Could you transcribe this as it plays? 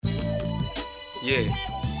Yeah.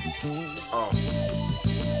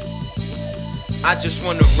 I just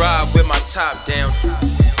wanna ride with my top down.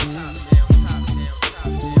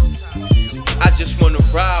 I just wanna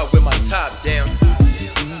ride with my top down.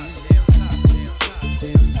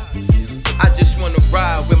 I just wanna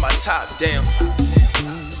ride with my top down.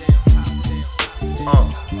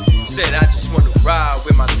 Said I just wanna ride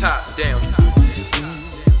with my top down.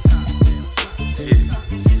 Yeah.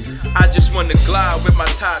 I just wanna glide with my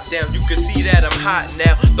top down. You can see that I'm hot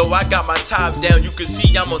now. Though I got my top down, you can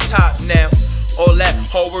see I'm on top now. All that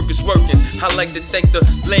hard work is working. I like to thank the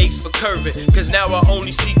legs for curving, cause now I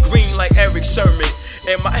only see green like Eric Sermon.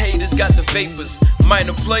 And my haters got the vapors.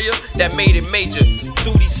 Minor player that made it major.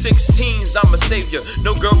 Through these 16s, I'm a savior.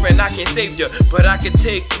 No girlfriend, I can't save ya, but I can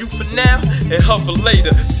take you for now and her for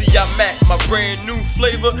later. See, I'm at my brand new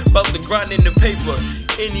flavor, about to grind in the paper.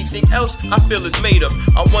 Anything else I feel is made up.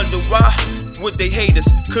 I wonder why would they hate us?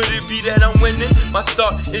 Could it be that I'm winning? My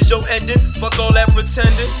start is your ending. Fuck all that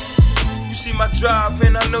pretending. You see my drive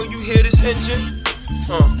and I know you hear this engine.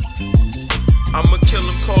 I'ma kill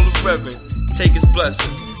him, call him Reverend. Take his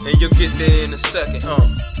blessing, and you'll get there in a second.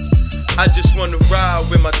 I just wanna ride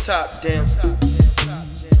with my top down.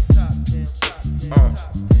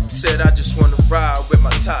 Said I just wanna ride with my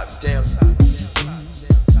top down.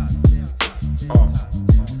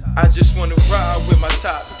 I just wanna ride with my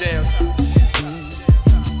top down.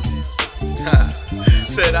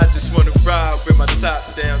 Said I just wanna ride with my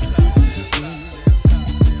top down.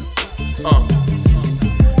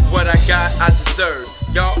 What I got, I deserve.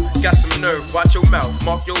 Y'all got some nerve, watch your mouth,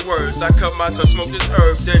 mark your words. I cut my tongue, smoke this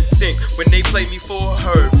herb, then think when they play me for a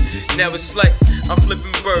herb. Now it's like I'm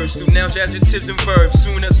flipping birds through nouns, adjectives, and verbs.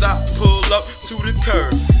 Soon as I pull up to the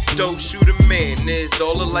curb, don't shoot a man, it's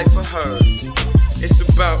all a life for her. It's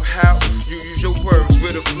about how you use your words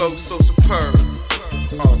with a flow so superb.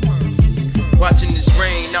 Watching this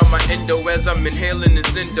rain out my endo as I'm inhaling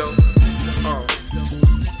this endo.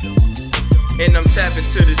 And I'm tapping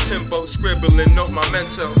to the tempo, scribbling off my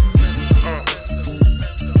mental.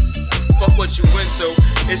 Fuck what you went so,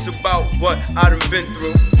 it's about what I done been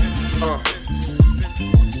through.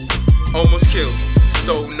 Almost killed,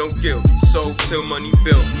 stole no guilt, sold till money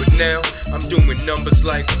built. But now I'm doing numbers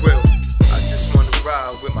like Will. I just wanna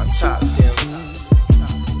ride with my top down.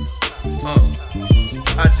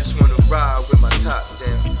 I just wanna ride with my top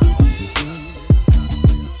down.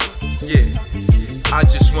 Yeah. I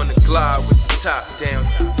just wanna glide with the top down.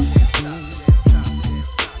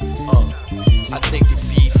 I think it'd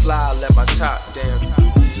be fly, let my top down.